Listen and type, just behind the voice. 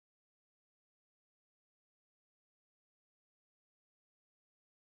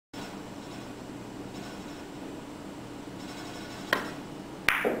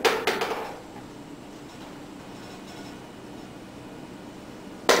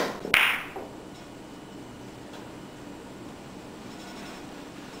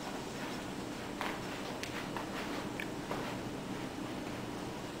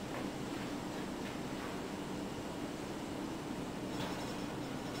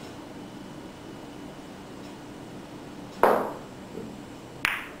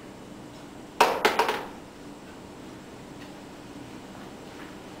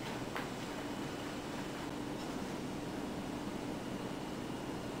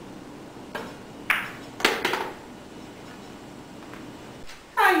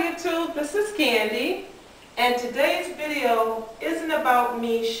YouTube, this is Candy, and today's video isn't about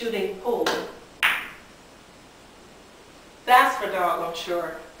me shooting pool. That's for doggone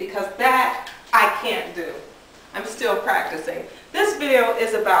sure, because that I can't do. I'm still practicing. This video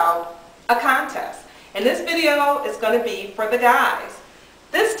is about a contest, and this video is going to be for the guys.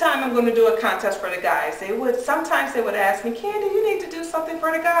 This time I'm going to do a contest for the guys. Sometimes they would ask me, Candy, you need to do something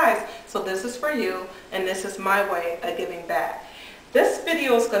for the guys. So this is for you, and this is my way of giving back. This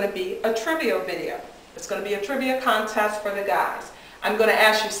video is going to be a trivia video. It's going to be a trivia contest for the guys. I'm going to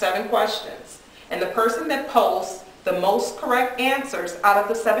ask you 7 questions, and the person that posts the most correct answers out of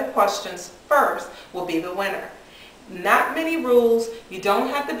the 7 questions first will be the winner. Not many rules. You don't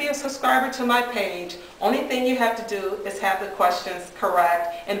have to be a subscriber to my page. Only thing you have to do is have the questions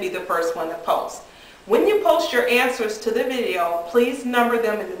correct and be the first one to post. When you post your answers to the video, please number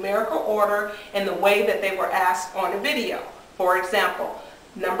them in numerical order in the way that they were asked on the video. For example,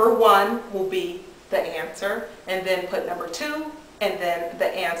 number 1 will be the answer, and then put number 2 and then the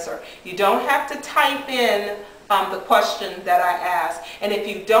answer. You don't have to type in the question that I asked. And if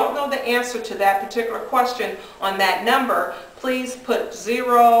you don't know the answer to that particular question on that number, please put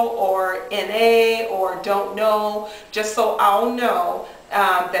 0 or NA or don't know, just so I'll know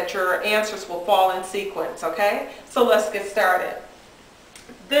that your answers will fall in sequence, okay? So let's get started.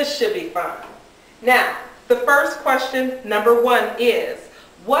 This should be fun. Now, the first question, number 1, is,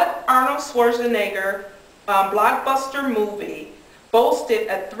 what Arnold Schwarzenegger blockbuster movie boasted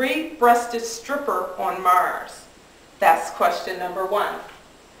a 3-breasted stripper on Mars? That's question number 1.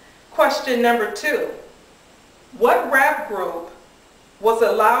 Question number 2. What rap group was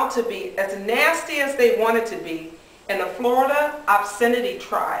allowed to be as nasty as they wanted to be in the Florida obscenity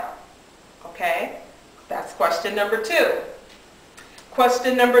trial? Okay, that's question number 2.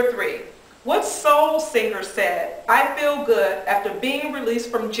 Question number 3. What soul singer said, "I feel good" after being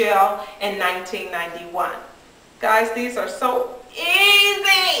released from jail in 1991? Guys, these are so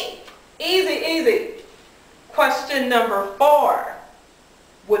easy. Easy, easy. Question number 4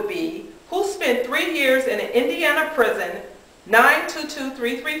 would be, who spent 3 years in an Indiana prison,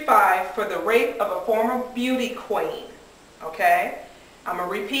 922335, for the rape of a former beauty queen? Okay, I'm going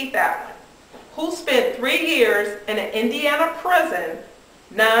to repeat that one. Who spent 3 years in an Indiana prison,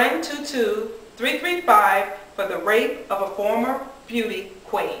 922335, for the rape of a former beauty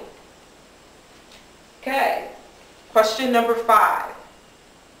queen? Okay. Question number 5.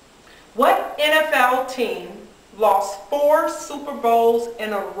 What NFL team lost 4 Super Bowls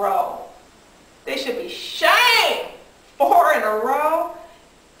in a row? They should be shamed. 4 in a row?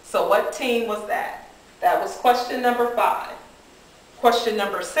 So what team was that? That was question number 5. Question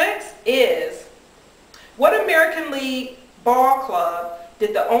number 6 is, what American League ball club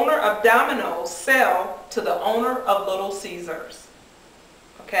did the owner of Domino's sell to the owner of Little Caesars?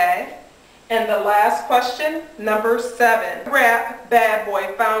 Okay. And the last question, number 7. Rap Bad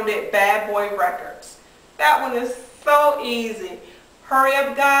Boy founded Bad Boy Records. That one is so easy. Hurry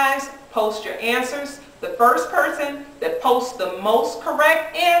up, guys. Post your answers. The first person that posts the most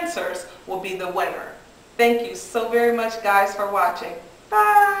correct answers will be the winner. Thank you so very much, guys, for watching.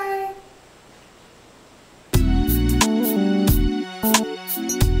 Bye.